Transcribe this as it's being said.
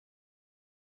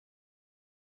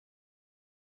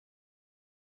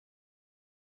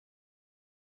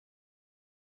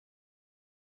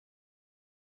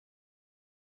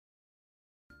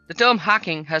The term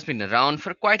hacking has been around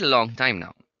for quite a long time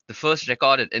now. The first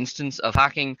recorded instance of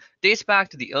hacking dates back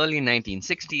to the early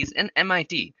 1960s in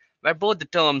MIT, where both the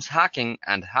terms hacking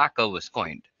and hacker was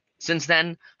coined. Since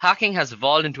then, hacking has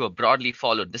evolved into a broadly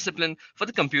followed discipline for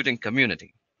the computing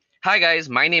community. Hi guys,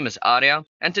 my name is Arya,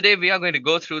 and today we are going to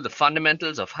go through the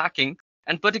fundamentals of hacking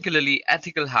and particularly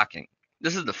ethical hacking.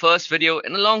 This is the first video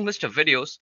in a long list of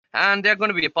videos, and they're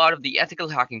going to be a part of the ethical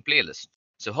hacking playlist.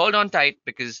 So hold on tight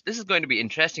because this is going to be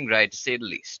interesting ride to say the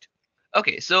least.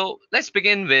 Okay, so let's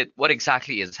begin with what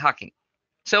exactly is hacking.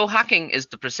 So hacking is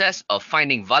the process of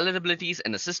finding vulnerabilities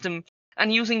in a system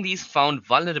and using these found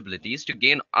vulnerabilities to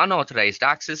gain unauthorized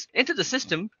access into the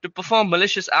system to perform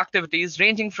malicious activities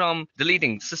ranging from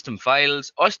deleting system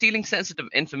files or stealing sensitive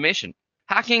information.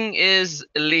 Hacking is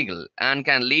illegal and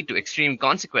can lead to extreme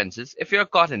consequences if you're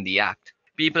caught in the act.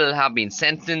 People have been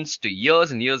sentenced to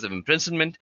years and years of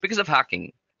imprisonment because of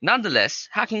hacking. Nonetheless,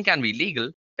 hacking can be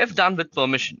legal if done with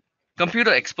permission.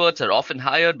 Computer experts are often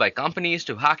hired by companies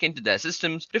to hack into their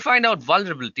systems to find out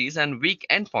vulnerabilities and weak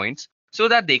endpoints so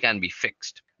that they can be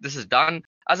fixed. This is done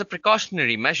as a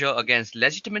precautionary measure against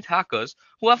legitimate hackers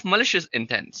who have malicious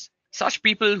intents. Such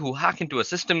people who hack into a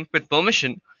system with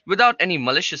permission without any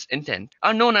malicious intent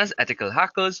are known as ethical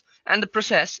hackers, and the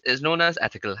process is known as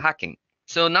ethical hacking.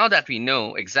 So now that we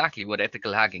know exactly what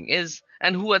ethical hacking is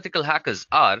and who ethical hackers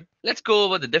are, let's go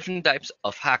over the different types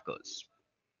of hackers.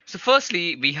 So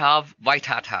firstly, we have white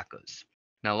hat hackers.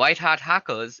 Now, white hat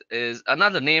hackers is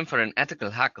another name for an ethical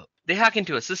hacker. They hack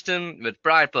into a system with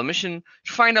prior permission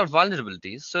to find out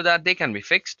vulnerabilities so that they can be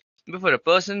fixed before a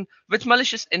person with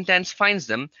malicious intents finds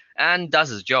them and does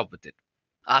his job with it.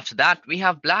 After that, we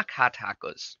have black hat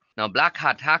hackers. Now, black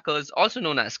hat hackers, also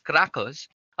known as crackers,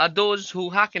 are those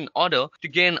who hack in order to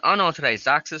gain unauthorized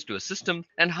access to a system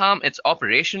and harm its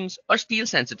operations or steal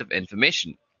sensitive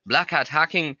information. Black hat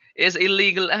hacking is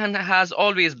illegal and has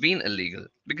always been illegal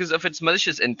because of its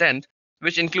malicious intent,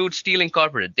 which includes stealing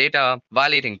corporate data,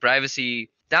 violating privacy,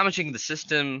 damaging the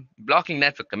system, blocking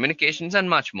network communications, and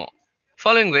much more.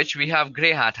 Following which, we have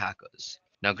grey hat hackers.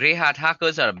 Now, grey hat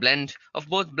hackers are a blend of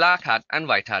both black hat and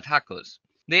white hat hackers.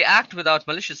 They act without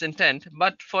malicious intent,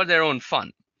 but for their own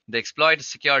fun. They exploit a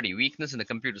security weakness in a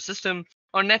computer system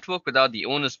or network without the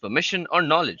owner's permission or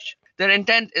knowledge. Their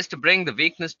intent is to bring the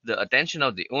weakness to the attention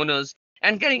of the owners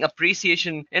and getting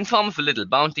appreciation in form of a little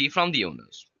bounty from the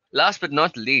owners. Last but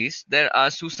not least, there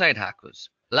are suicide hackers.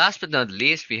 Last but not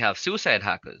least, we have suicide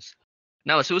hackers.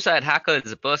 Now, a suicide hacker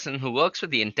is a person who works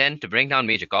with the intent to bring down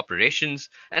major corporations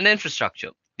and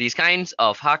infrastructure. These kinds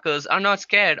of hackers are not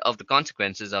scared of the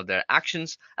consequences of their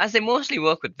actions as they mostly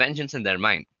work with vengeance in their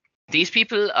mind. These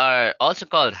people are also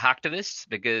called hacktivists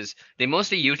because they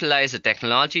mostly utilize the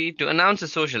technology to announce a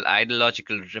social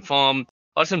ideological reform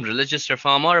or some religious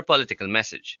reform or a political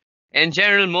message. In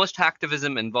general, most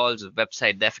hacktivism involves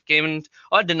website defacement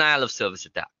or denial of service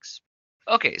attacks.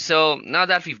 Okay, so now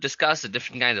that we've discussed the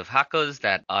different kinds of hackers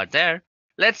that are there,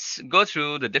 let's go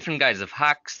through the different kinds of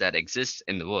hacks that exist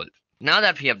in the world. Now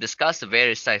that we have discussed the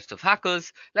various types of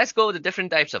hackers, let's go with the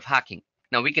different types of hacking.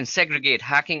 Now, we can segregate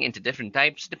hacking into different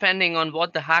types depending on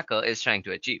what the hacker is trying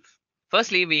to achieve.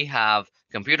 Firstly, we have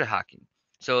computer hacking.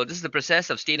 So this is the process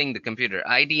of stealing the computer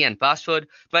ID and password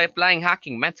by applying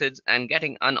hacking methods and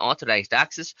getting unauthorized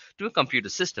access to a computer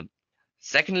system.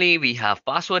 Secondly, we have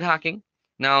password hacking.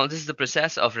 Now, this is the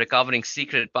process of recovering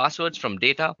secret passwords from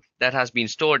data that has been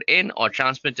stored in or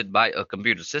transmitted by a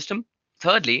computer system.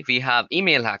 Thirdly, we have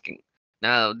email hacking.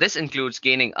 Now, this includes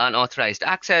gaining unauthorized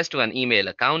access to an email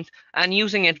account and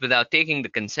using it without taking the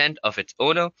consent of its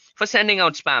owner for sending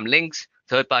out spam links,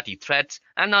 third-party threats,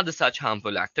 and other such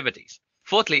harmful activities.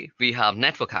 Fourthly, we have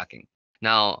network hacking.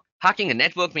 Now, hacking a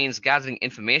network means gathering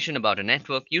information about a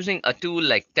network using a tool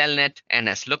like Telnet,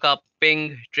 NSLookup,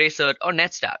 Ping, Tracert, or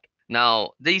Netstat.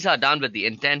 Now, these are done with the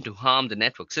intent to harm the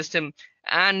network system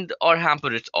and or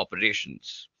hamper its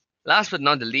operations. Last but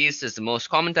not the least is the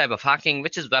most common type of hacking,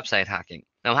 which is website hacking.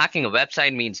 Now, hacking a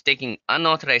website means taking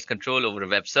unauthorized control over a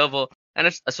web server and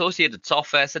its associated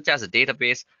software such as a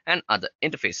database and other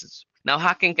interfaces. Now,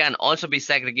 hacking can also be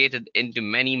segregated into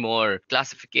many more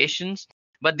classifications,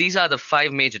 but these are the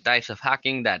 5 major types of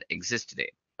hacking that exist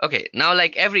today. Okay, now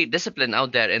like every discipline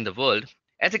out there in the world,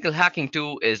 ethical hacking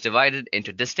too is divided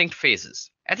into distinct phases.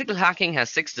 Ethical hacking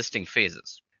has 6 distinct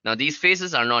phases. Now, these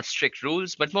phases are not strict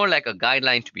rules, but more like a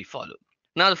guideline to be followed.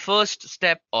 Now, the first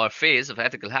step or phase of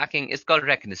ethical hacking is called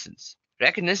reconnaissance.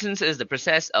 Reconnaissance is the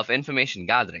process of information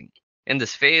gathering. In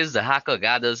this phase, the hacker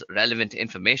gathers relevant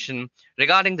information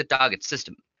regarding the target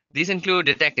system. These include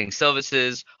detecting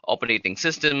services, operating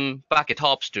system, packet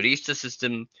hops to reach the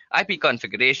system, IP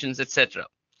configurations, etc.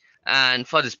 And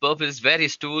for this purpose,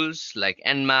 various tools like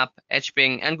Nmap,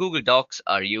 HPing, and Google Docs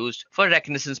are used for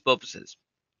reconnaissance purposes.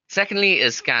 Secondly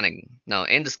is scanning. Now,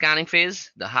 in the scanning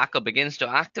phase, the hacker begins to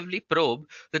actively probe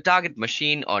the target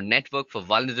machine or network for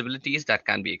vulnerabilities that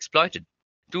can be exploited.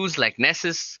 Tools like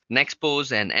Nessus,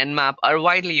 Nexpose, and Nmap are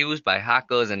widely used by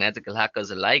hackers and ethical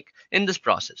hackers alike in this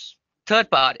process.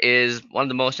 Third part is one of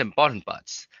the most important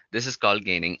parts. This is called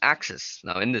gaining access.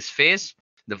 Now, in this phase,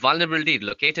 the vulnerability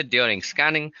located during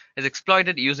scanning is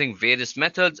exploited using various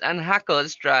methods, and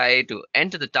hackers try to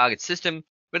enter the target system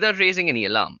without raising any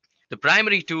alarm. The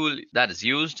primary tool that is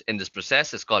used in this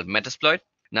process is called Metasploit.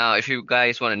 Now, if you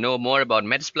guys want to know more about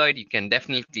Metasploit, you can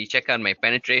definitely check out my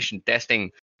penetration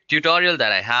testing tutorial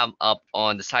that I have up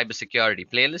on the cybersecurity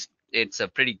playlist. It's a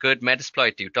pretty good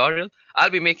Metasploit tutorial. I'll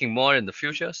be making more in the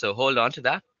future, so hold on to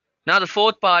that. Now, the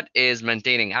fourth part is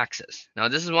maintaining access. Now,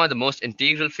 this is one of the most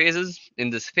integral phases. In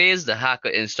this phase, the hacker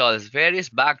installs various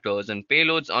backdoors and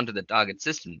payloads onto the target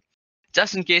system.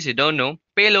 Just in case you don't know,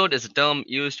 payload is a term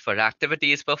used for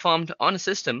activities performed on a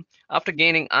system after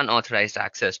gaining unauthorized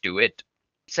access to it.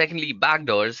 Secondly,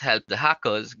 backdoors help the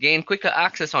hackers gain quicker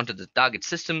access onto the target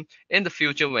system in the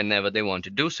future whenever they want to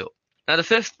do so. Now, the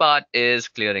fifth part is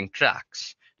clearing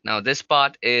tracks. Now, this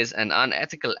part is an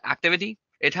unethical activity.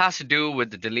 It has to do with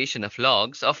the deletion of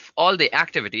logs of all the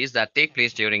activities that take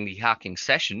place during the hacking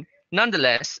session.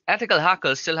 Nonetheless, ethical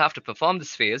hackers still have to perform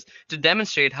this phase to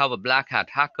demonstrate how a black hat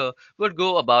hacker would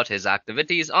go about his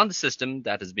activities on the system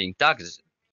that is being targeted.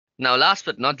 Now, last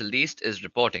but not the least is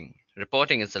reporting.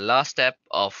 Reporting is the last step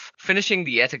of finishing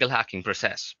the ethical hacking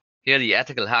process. Here, the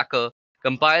ethical hacker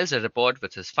compiles a report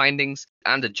with his findings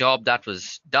and the job that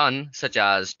was done, such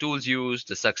as tools used,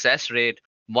 the success rate,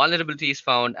 vulnerabilities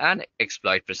found, and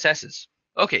exploit processes.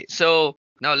 Okay, so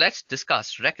now let's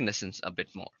discuss reconnaissance a bit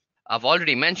more. I've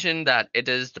already mentioned that it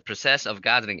is the process of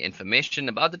gathering information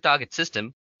about the target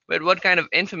system, but what kind of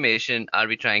information are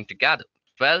we trying to gather?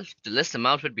 Well, to list them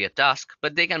out would be a task,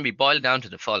 but they can be boiled down to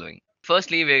the following.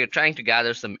 Firstly, we're trying to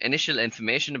gather some initial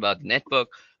information about the network,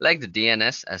 like the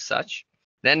DNS as such.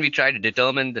 Then we try to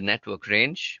determine the network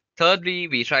range. Thirdly,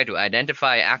 we try to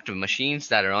identify active machines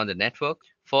that are on the network.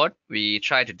 Fourth, we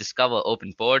try to discover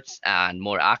open ports and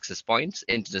more access points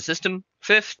into the system.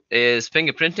 Fifth is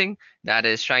fingerprinting, that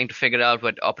is trying to figure out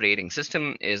what operating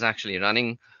system is actually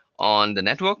running on the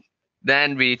network.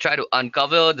 Then we try to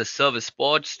uncover the service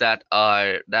ports that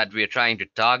we're trying to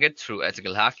target through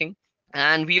ethical hacking.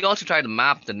 And we also try to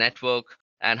map the network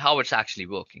and how it's actually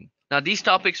working. Now, these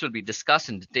topics will be discussed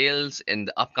in details in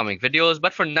the upcoming videos,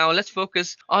 but for now, let's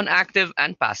focus on active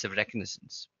and passive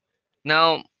reconnaissance.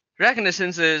 Now,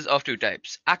 reconnaissance is of two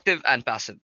types, active and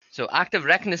passive. So active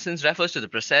reconnaissance refers to the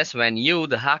process when you,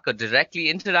 the hacker, directly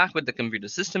interact with the computer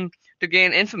system to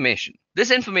gain information.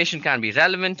 This information can be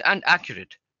relevant and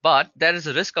accurate, but there is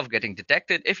a risk of getting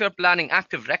detected if you're planning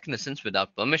active reconnaissance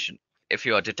without permission. If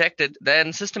you are detected,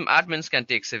 then system admins can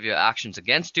take severe actions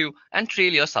against you and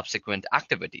trail your subsequent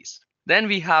activities. Then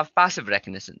we have passive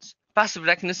reconnaissance. Passive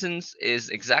reconnaissance is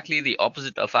exactly the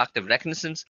opposite of active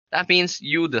reconnaissance. That means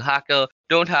you, the hacker,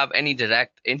 don't have any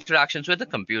direct interactions with the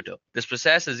computer. This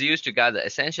process is used to gather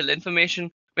essential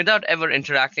information without ever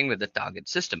interacting with the target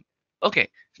system. Okay,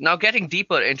 now getting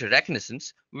deeper into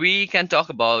reconnaissance, we can talk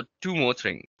about two more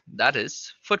things. That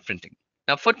is footprinting.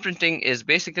 Now, footprinting is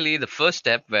basically the first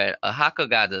step where a hacker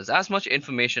gathers as much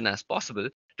information as possible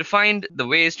to find the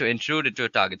ways to intrude into a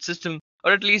target system,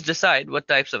 or at least decide what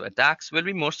types of attacks will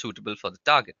be more suitable for the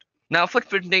target. Now,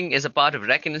 footprinting is a part of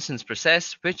reconnaissance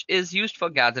process which is used for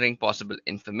gathering possible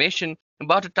information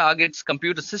about a target's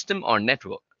computer system or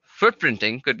network.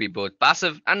 Footprinting could be both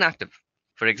passive and active.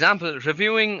 For example,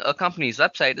 reviewing a company's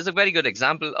website is a very good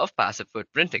example of passive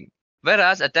footprinting,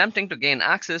 whereas attempting to gain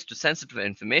access to sensitive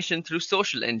information through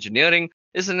social engineering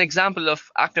is an example of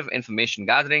active information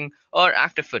gathering or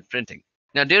active footprinting.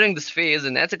 Now, during this phase,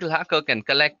 an ethical hacker can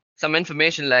collect some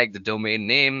information like the domain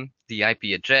name, the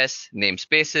IP address,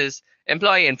 namespaces,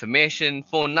 employee information,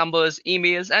 phone numbers,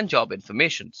 emails, and job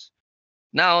informations.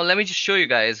 Now, let me just show you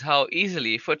guys how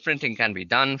easily footprinting can be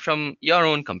done from your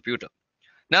own computer.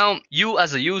 Now, you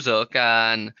as a user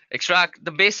can extract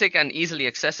the basic and easily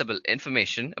accessible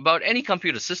information about any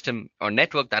computer system or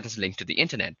network that is linked to the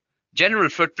internet. General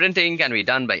footprinting can be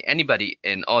done by anybody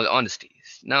in all honesty.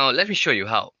 Now, let me show you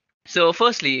how. So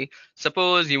firstly,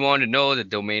 suppose you want to know the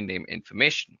domain name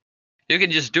information. You can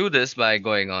just do this by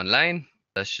going online.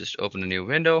 Let's just open a new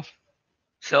window.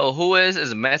 So Whois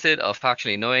is a method of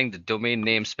actually knowing the domain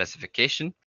name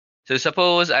specification. So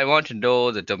suppose I want to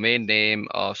know the domain name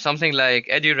of something like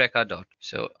Edureka.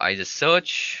 So I just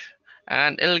search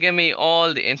and it'll give me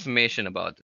all the information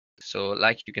about it. So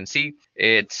like you can see,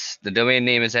 it's the domain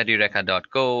name is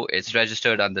edureka.co. It's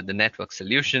registered under the network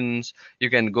solutions. You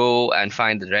can go and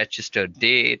find the registered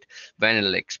date, when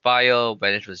it'll expire,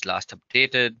 when it was last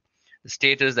updated, the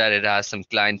status that it has some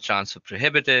client transfer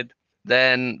prohibited.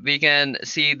 Then we can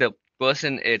see the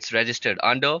person it's registered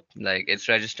under, like it's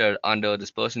registered under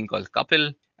this person called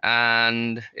Kapil,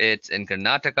 and it's in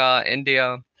Karnataka,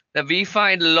 India. Then we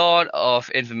find a lot of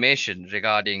information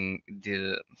regarding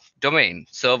the domain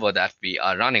server that we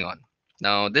are running on.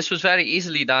 Now, this was very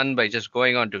easily done by just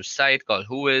going onto a site called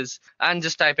𝐻ois and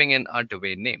just typing in our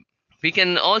domain name. We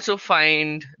can also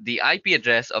find the IP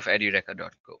address of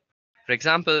edureka.co. For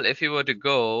example, if you were to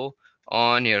go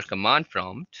on your command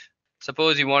prompt,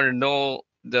 suppose you want to know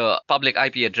the public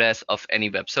IP address of any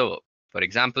web server. For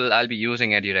example, I'll be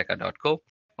using edureka.co.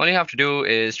 All you have to do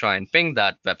is try and ping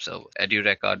that web server,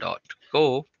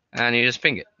 edureka.co, and you just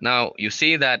ping it. Now you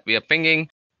see that we are pinging.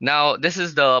 Now this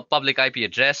is the public IP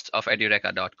address of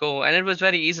edureka.co, and it was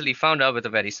very easily found out with a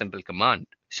very simple command.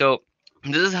 So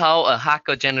this is how a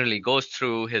hacker generally goes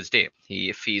through his day.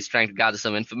 If he's trying to gather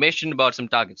some information about some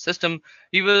target system,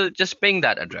 he will just ping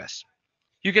that address.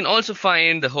 You can also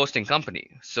find the hosting company.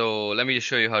 So let me just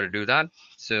show you how to do that.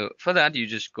 So for that, you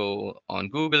just go on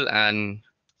Google and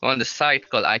on the site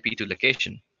called IP2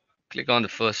 location. Click on the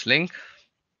first link.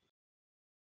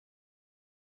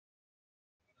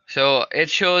 So it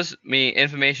shows me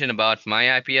information about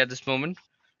my IP at this moment.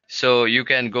 So you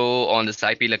can go on this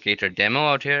IP locator demo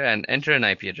out here and enter an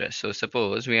IP address. So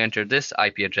suppose we enter this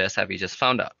IP address that we just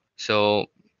found out.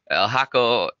 So a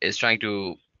hacker is trying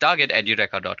to target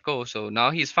edureka.co. So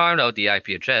now he's found out the IP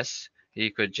address. He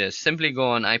could just simply go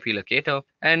on IP locator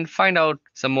and find out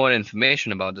some more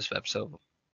information about this web server.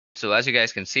 So as you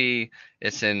guys can see,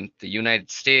 it's in the United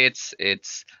States.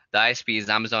 It's the ISP is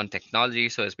Amazon Technology,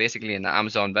 so it's basically an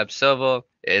Amazon web server.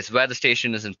 It's where the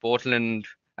station is in Portland,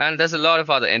 and there's a lot of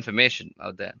other information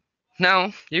out there.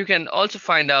 Now you can also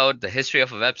find out the history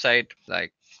of a website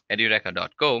like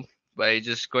edureka.co by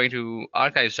just going to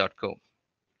archives.co.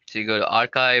 So you go to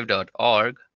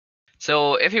archive.org.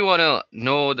 So if you want to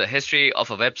know the history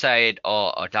of a website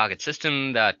or a target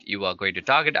system that you are going to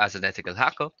target as an ethical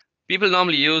hacker, people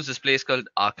normally use this place called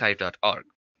archive.org.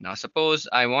 Now, suppose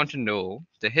I want to know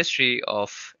the history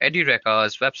of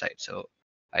Edureka's website. So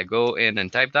I go in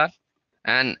and type that.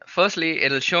 And firstly,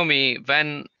 it'll show me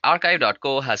when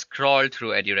archive.co has crawled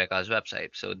through Edureka's website.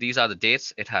 So these are the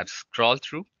dates it has crawled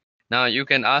through. Now you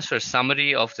can ask for a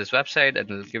summary of this website and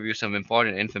it'll give you some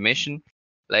important information,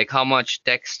 like how much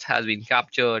text has been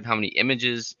captured, how many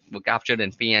images were captured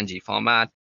in PNG format,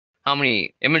 how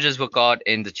many images were caught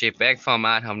in the JPEG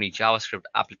format, how many JavaScript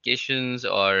applications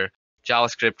or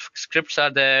JavaScript scripts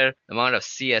are there, the amount of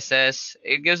CSS.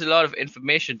 It gives a lot of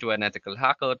information to an ethical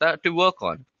hacker to work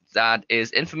on. That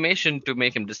is information to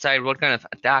make him decide what kind of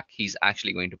attack he's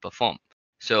actually going to perform.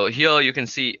 So here you can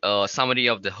see a summary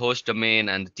of the host domain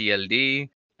and the TLD,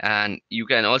 and you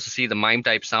can also see the MIME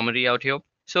type summary out here.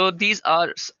 So these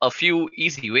are a few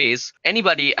easy ways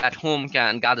anybody at home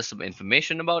can gather some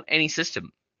information about any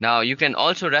system. Now you can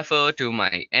also refer to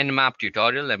my Nmap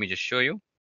tutorial. Let me just show you.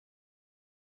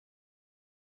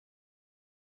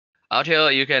 Out here,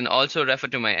 you can also refer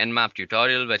to my Nmap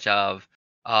tutorial, which I've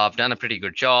done a pretty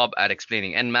good job at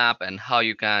explaining Nmap and how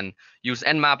you can use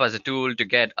Nmap as a tool to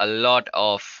get a lot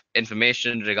of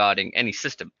information regarding any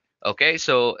system. Okay,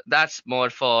 so that's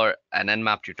more for an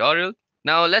Nmap tutorial.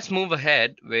 Now let's move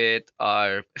ahead with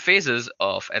our phases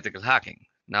of ethical hacking.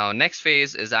 Now, next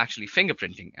phase is actually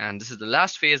fingerprinting, and this is the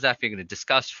last phase that we're going to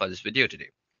discuss for this video today.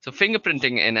 So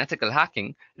fingerprinting in ethical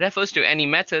hacking refers to any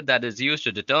method that is used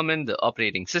to determine the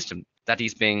operating system that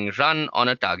is being run on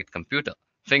a target computer.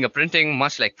 Fingerprinting,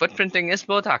 much like footprinting, is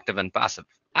both active and passive.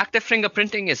 Active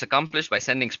fingerprinting is accomplished by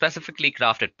sending specifically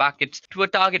crafted packets to a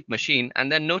target machine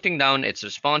and then noting down its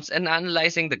response and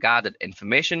analyzing the gathered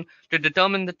information to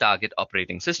determine the target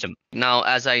operating system. Now,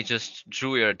 as I just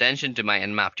drew your attention to my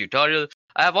Nmap tutorial,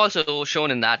 I have also shown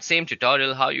in that same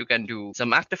tutorial how you can do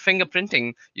some active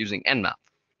fingerprinting using Nmap.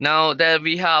 Now, there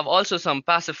we have also some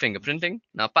passive fingerprinting.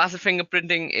 Now, passive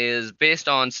fingerprinting is based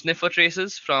on sniffer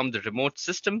traces from the remote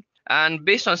system. And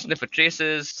based on sniffer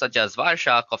traces, such as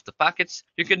Wireshark of the packets,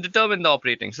 you can determine the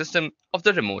operating system of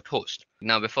the remote host.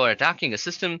 Now, before attacking a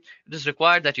system, it is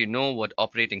required that you know what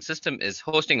operating system is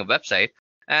hosting a website.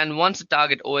 And once the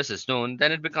target OS is known,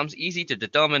 then it becomes easy to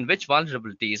determine which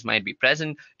vulnerabilities might be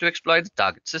present to exploit the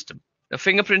target system. The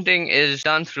fingerprinting is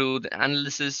done through the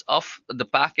analysis of the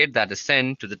packet that is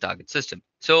sent to the target system.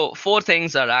 So four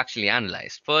things are actually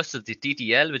analyzed. First is the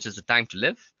TTL, which is the time to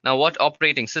live. Now, what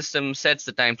operating system sets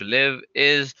the time to live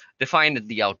is defined in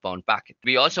the outbound packet.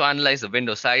 We also analyze the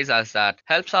window size, as that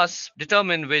helps us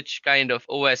determine which kind of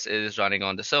OS is running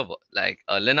on the server. Like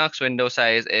a Linux window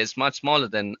size is much smaller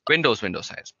than Windows window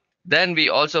size. Then we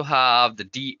also have the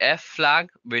DF flag,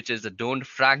 which is the don't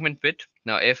fragment bit.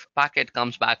 Now, if packet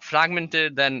comes back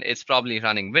fragmented, then it's probably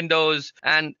running Windows,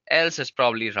 and else it's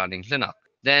probably running Linux.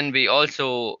 Then we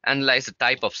also analyze the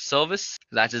type of service,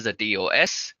 that is the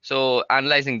TOS. So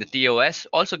analyzing the TOS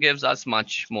also gives us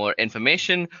much more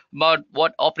information about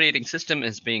what operating system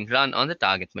is being run on the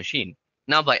target machine.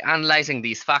 Now, by analyzing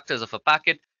these factors of a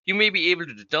packet, you may be able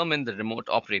to determine the remote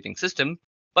operating system,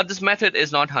 but this method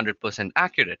is not 100%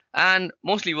 accurate and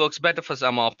mostly works better for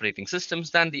some operating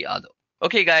systems than the other.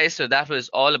 Okay guys, so that was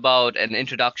all about an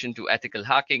introduction to ethical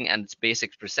hacking and its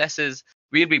basic processes.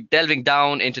 We'll be delving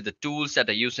down into the tools that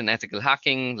are used in ethical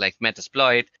hacking like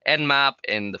Metasploit, Nmap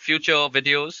in the future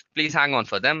videos. Please hang on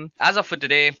for them. As of for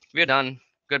today, we're done.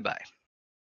 Goodbye.